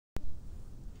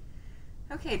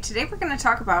Okay, today we're going to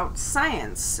talk about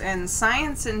science, and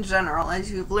science in general,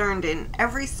 as you've learned in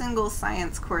every single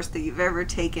science course that you've ever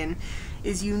taken,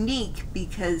 is unique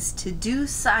because to do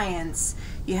science,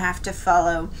 you have to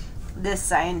follow this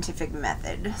scientific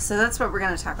method. So that's what we're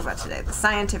going to talk about today, the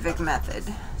scientific method.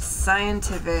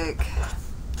 Scientific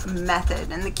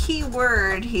method. And the key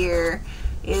word here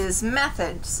is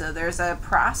method. So there's a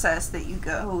process that you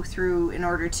go through in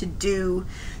order to do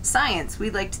science.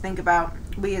 We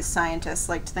as scientists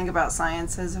like to think about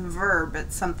science as a verb.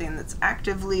 It's something that's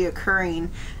actively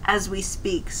occurring as we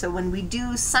speak. So when we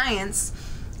do science,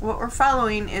 what we're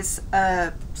following is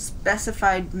a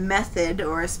specified method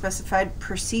or a specified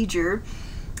procedure,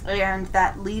 and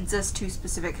that leads us to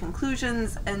specific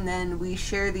conclusions, and then we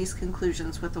share these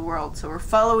conclusions with the world. So we're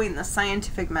following the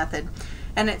scientific method,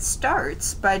 and it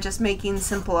starts by just making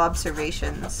simple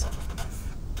observations.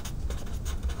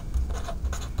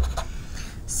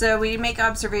 So we make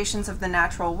observations of the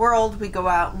natural world, we go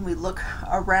out and we look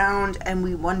around and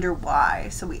we wonder why.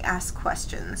 So we ask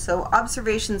questions. So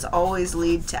observations always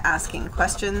lead to asking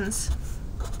questions.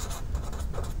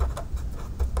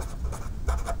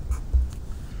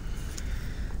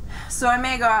 So I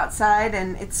may go outside,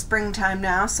 and it's springtime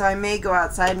now, so I may go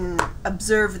outside and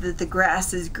observe that the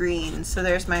grass is green. So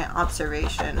there's my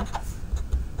observation.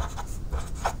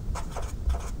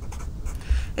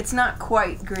 It's not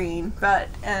quite green, but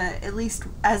at least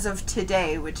as of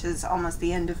today, which is almost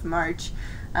the end of March,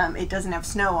 it doesn't have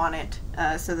snow on it,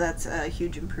 so that's a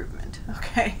huge improvement.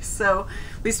 Okay, so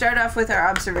we start off with our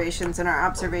observations, and our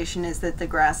observation is that the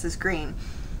grass is green.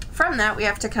 From that, we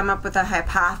have to come up with a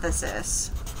hypothesis.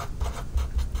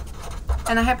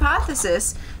 And a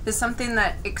hypothesis is something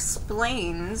that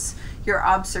explains your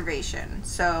observation.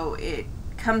 So it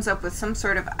comes up with some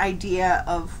sort of idea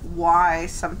of why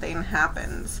something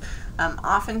happens.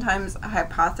 Oftentimes, a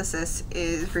hypothesis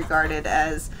is regarded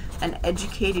as an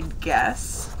educated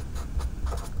guess,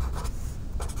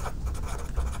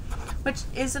 which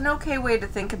is an okay way to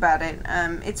think about it.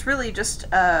 It's really just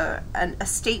a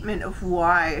statement of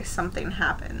why something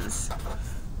happens.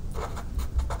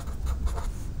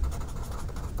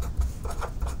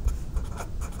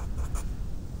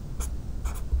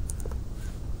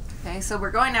 Okay, so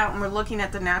we're going out and we're looking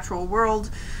at the natural world.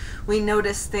 We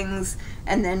notice things,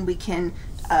 and then we can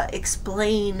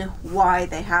explain why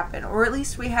they happen, or at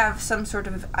least we have some sort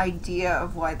of idea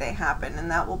of why they happen, and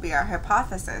that will be our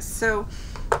hypothesis. So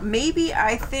maybe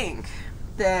I think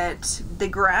that the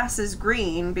grass is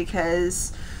green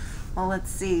because, well, let's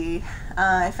see,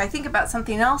 if I think about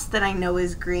something else that I know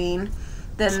is green,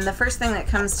 then the first thing that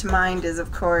comes to mind is,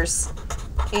 of course,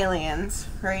 aliens,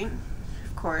 right?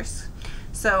 Of course.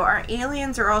 So our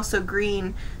aliens are also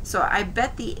green, so I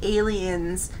bet the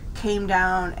aliens came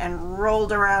down and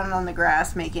rolled around on the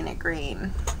grass making it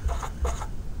green.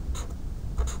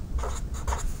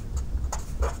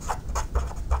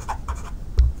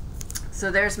 So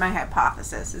there's my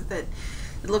hypothesis, is that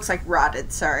it looks like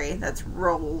rotted, sorry, that's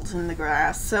rolled in the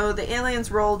grass. So the aliens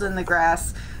rolled in the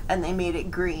grass and they made it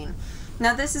green.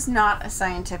 Now this is not a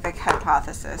scientific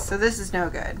hypothesis, so this is no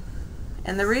good.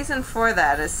 And the reason for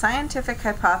that is scientific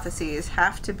hypotheses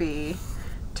have to be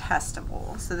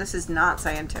testable. So this is not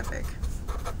scientific.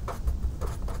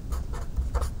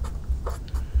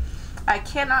 I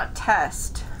cannot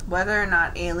test whether or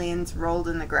not aliens rolled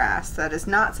in the grass. That is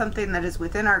not something that is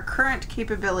within our current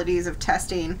capabilities of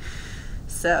testing.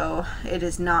 So it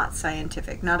is not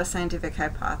scientific, not a scientific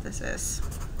hypothesis.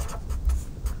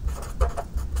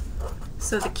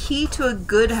 So the key to a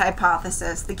good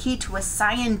hypothesis, the key to a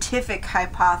scientific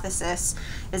hypothesis,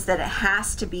 is that it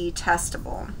has to be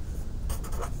testable.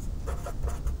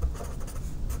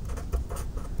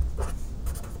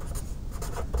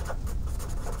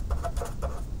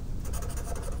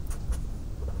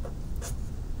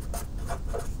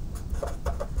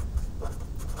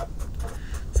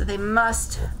 So they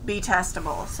must be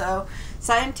testable. So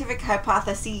scientific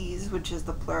hypotheses, which is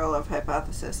the plural of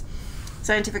hypothesis,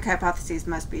 scientific hypotheses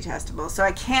must be testable. So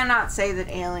I cannot say that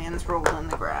aliens rolled in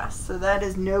the grass. So that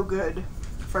is no good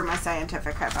for my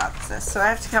scientific hypothesis. So I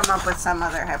have to come up with some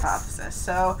other hypothesis.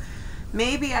 So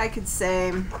maybe I could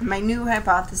say my new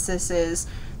hypothesis is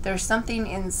there's something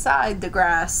inside the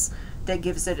grass that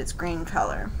gives it its green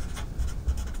color.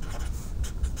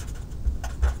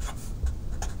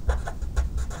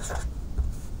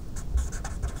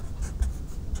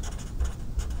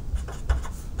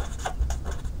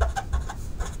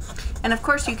 And of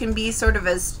course you can be sort of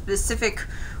as specific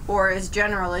or as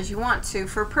general as you want to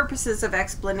for purposes of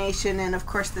explanation, and of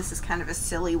course this is kind of a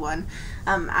silly one.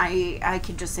 I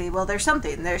could just say, well, there's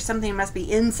something must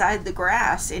be inside the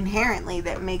grass inherently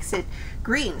that makes it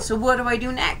green. So what do I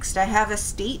do next? I have a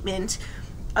statement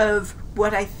of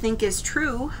what I think is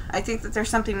true. I think that there's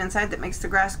something inside that makes the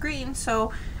grass green,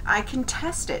 so I can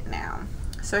test it now.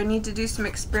 So I need to do some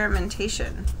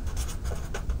experimentation.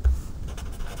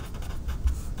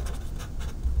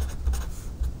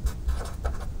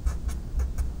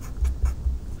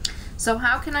 So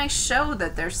how can I show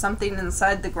that there's something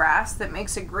inside the grass that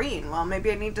makes it green? Well,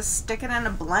 maybe I need to stick it in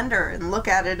a blender and look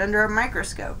at it under a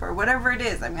microscope, or whatever it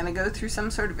is. I'm going to go through some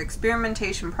sort of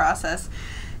experimentation process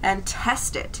and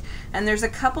test it. And there's a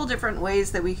couple different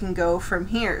ways that we can go from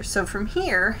here. So from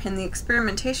here, in the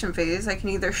experimentation phase, I can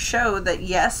either show that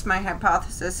yes, my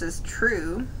hypothesis is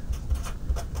true,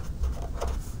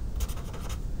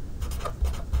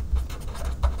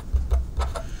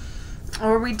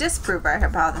 or we disprove our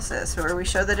hypothesis, or we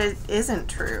show that it isn't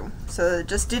true. So it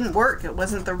just didn't work. It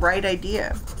wasn't the right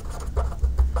idea.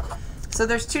 So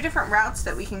there's two different routes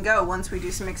that we can go once we do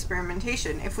some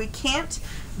experimentation. If we can't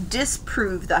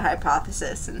disprove the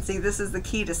hypothesis, and see, this is the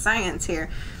key to science here,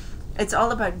 it's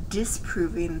all about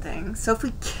disproving things. So if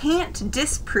we can't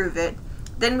disprove it,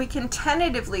 then we can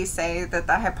tentatively say that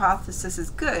the hypothesis is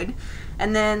good,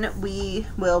 and then we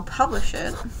will publish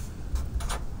it.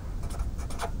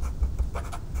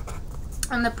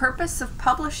 And the purpose of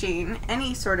publishing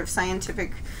any sort of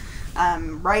scientific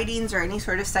writings or any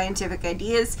sort of scientific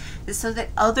ideas is so that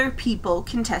other people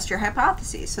can test your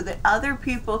hypotheses, so that other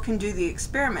people can do the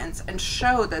experiments and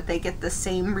show that they get the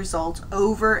same result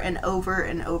over and over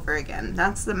and over again.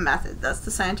 That's the method. That's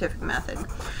the scientific method.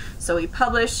 So we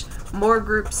publish, more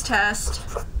groups test,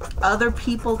 other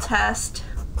people test.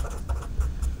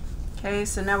 Okay,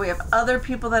 so now we have other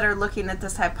people that are looking at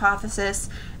this hypothesis,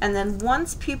 and then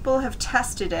once people have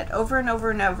tested it over and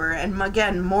over and over, and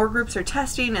again, more groups are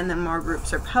testing, and then more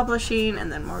groups are publishing,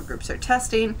 and then more groups are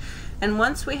testing, and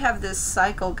once we have this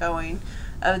cycle going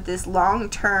of this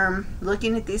long-term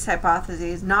looking at these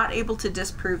hypotheses, not able to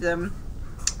disprove them,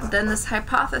 then this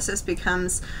hypothesis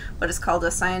becomes what is called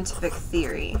a scientific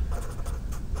theory.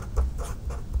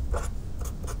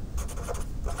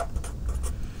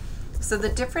 So the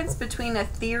difference between a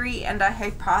theory and a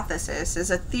hypothesis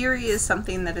is a theory is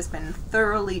something that has been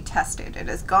thoroughly tested. It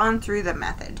has gone through the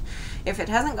method. If it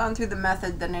hasn't gone through the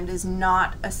method, then it is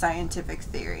not a scientific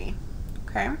theory.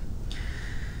 Okay?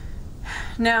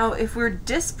 Now, if we're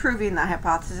disproving the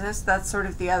hypothesis, that's sort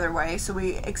of the other way. So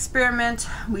we experiment,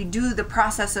 we do the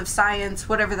process of science,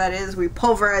 whatever that is. We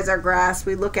pulverize our grass,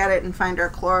 we look at it and find our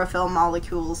chlorophyll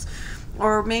molecules.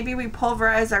 Or maybe we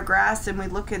pulverize our grass and we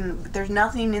look and there's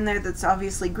nothing in there that's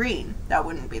obviously green. That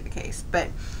wouldn't be the case. But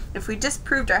if we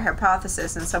disproved our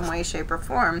hypothesis in some way, shape, or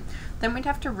form, then we'd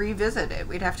have to revisit it.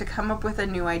 We'd have to come up with a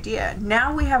new idea.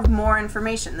 Now we have more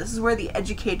information. This is where the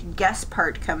educated guess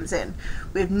part comes in.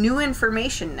 We have new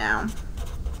information now.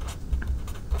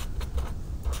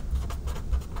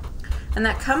 And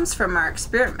that comes from our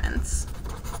experiments.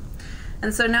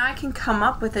 And so now I can come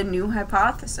up with a new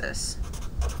hypothesis.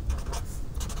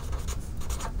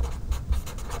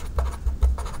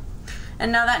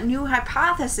 And now that new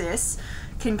hypothesis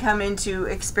can come into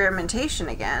experimentation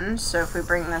again. So if we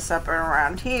bring this up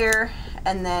around here,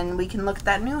 and then we can look at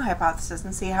that new hypothesis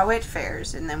and see how it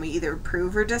fares, and then we either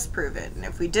prove or disprove it. And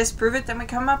if we disprove it, then we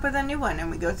come up with a new one and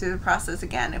we go through the process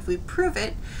again. If we prove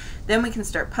it, then we can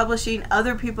start publishing,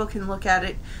 other people can look at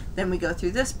it, then we go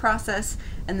through this process,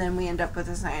 and then we end up with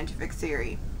a scientific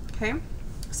theory. Okay?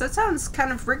 So it sounds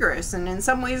kind of rigorous, and in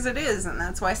some ways it is, and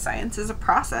that's why science is a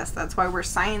process. That's why we're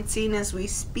sciencing as we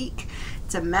speak.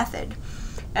 It's a method.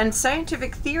 And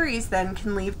scientific theories then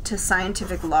can lead to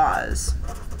scientific laws.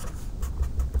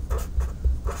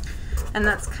 And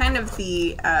that's kind of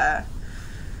the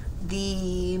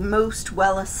most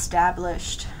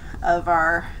well-established of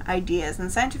our ideas. And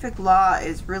scientific law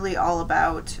is really all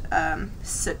about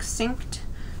succinct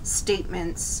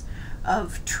statements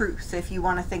of truth, if you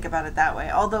want to think about it that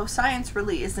way. Although science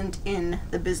really isn't in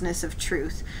the business of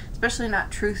truth, especially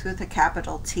not truth with a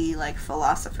capital T like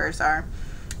philosophers are.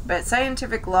 But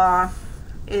scientific law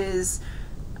is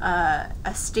a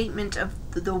statement of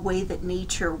the way that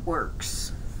nature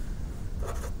works.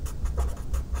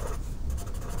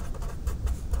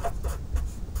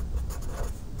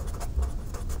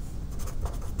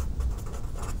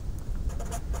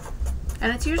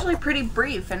 And it's usually pretty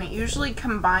brief, and it usually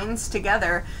combines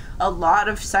together a lot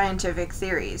of scientific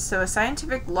theories. So a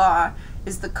scientific law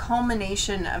is the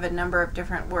culmination of a number of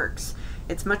different works.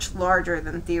 It's much larger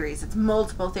than theories. It's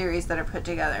multiple theories that are put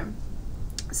together.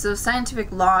 So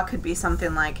scientific law could be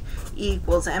something like E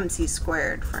equals mc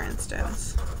squared, for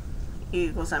instance. E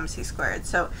equals mc squared.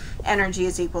 So energy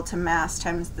is equal to mass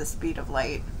times the speed of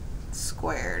light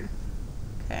squared.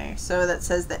 Okay, so that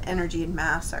says that energy and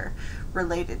mass are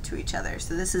related to each other.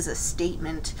 So this is a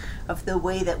statement of the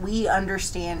way that we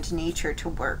understand nature to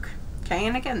work. Okay,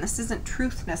 and again, this isn't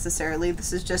truth necessarily.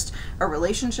 This is just a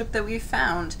relationship that we've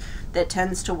found that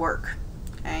tends to work.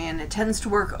 Okay, and it tends to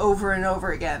work over and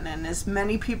over again. And as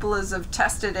many people as have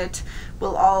tested it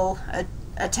will all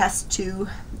attest to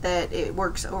that it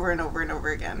works over and over and over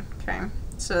again. Okay,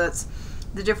 so that's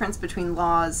the difference between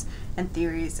laws and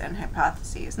theories and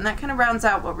hypotheses. And that kind of rounds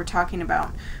out what we're talking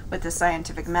about with the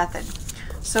scientific method.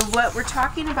 So what we're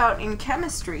talking about in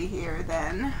chemistry here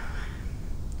then,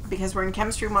 because we're in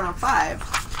Chemistry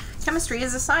 105, chemistry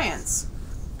is a science.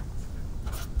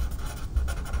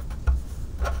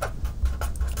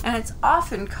 And it's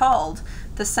often called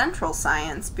the central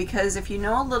science because if you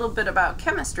know a little bit about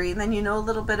chemistry, then you know a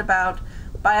little bit about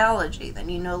biology, then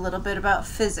you know a little bit about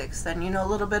physics, then you know a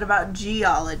little bit about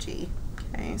geology.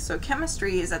 Okay, so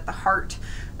chemistry is at the heart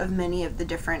of many of the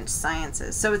different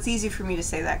sciences. So it's easy for me to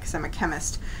say that because I'm a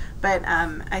chemist, but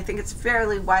I think it's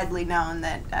fairly widely known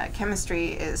that chemistry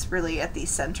is really at the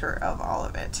center of all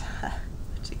of it.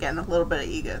 Which again, a little bit of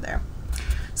ego there.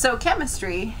 So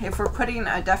chemistry, if we're putting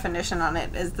a definition on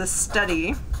it, is the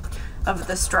study of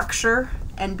the structure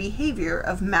and behavior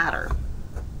of matter.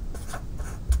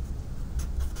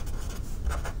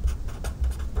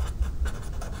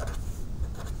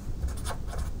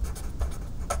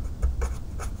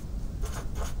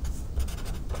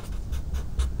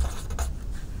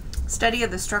 Study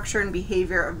of the structure and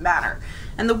behavior of matter.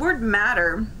 And the word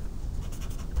matter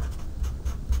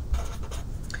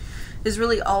is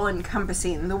really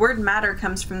all-encompassing. The word matter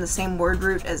comes from the same word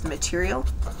root as material.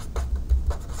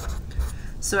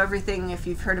 So everything, if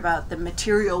you've heard about the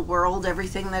material world,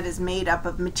 everything that is made up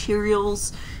of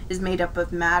materials is made up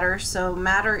of matter. So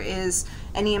matter is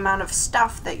any amount of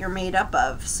stuff that you're made up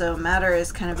of. So matter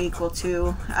is kind of equal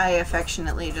to, I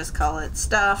affectionately just call it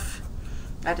stuff.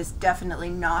 That is definitely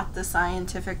not the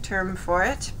scientific term for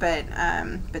it, but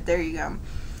there you go.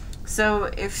 So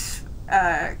if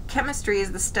chemistry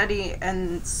is the study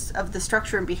of the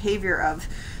structure and behavior of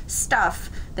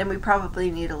stuff, then we probably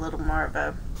need a little more of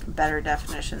a better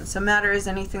definition. So matter is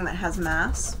anything that has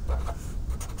mass.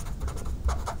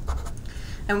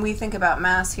 And we think about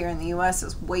mass here in the US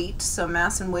as weight. So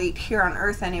mass and weight here on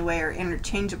Earth anyway are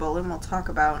interchangeable, and we'll talk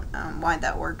about why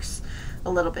that works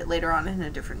a little bit later on in a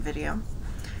different video.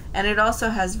 And it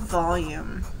also has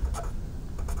volume.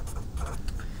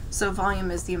 So volume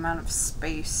is the amount of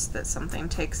space that something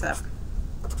takes up.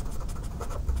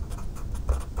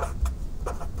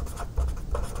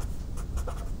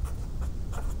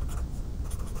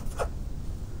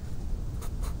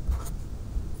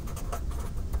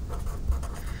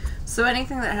 So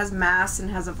anything that has mass and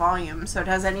has a volume, so it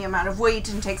has any amount of weight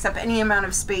and takes up any amount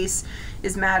of space,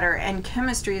 is matter. And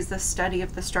chemistry is the study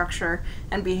of the structure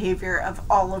and behavior of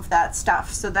all of that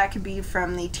stuff. So that could be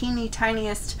from the teeny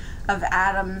tiniest of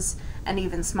atoms and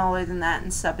even smaller than that in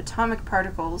subatomic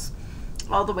particles,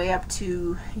 all the way up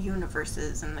to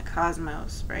universes and the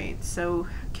cosmos, right? So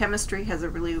chemistry has a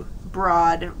really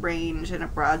broad range and a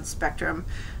broad spectrum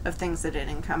of things that it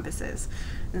encompasses.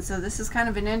 And so this is kind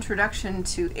of an introduction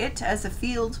to it as a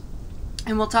field,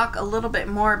 and we'll talk a little bit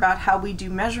more about how we do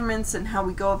measurements and how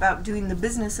we go about doing the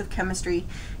business of chemistry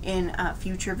in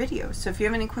future videos. So if you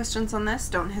have any questions on this,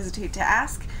 don't hesitate to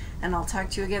ask, and I'll talk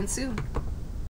to you again soon.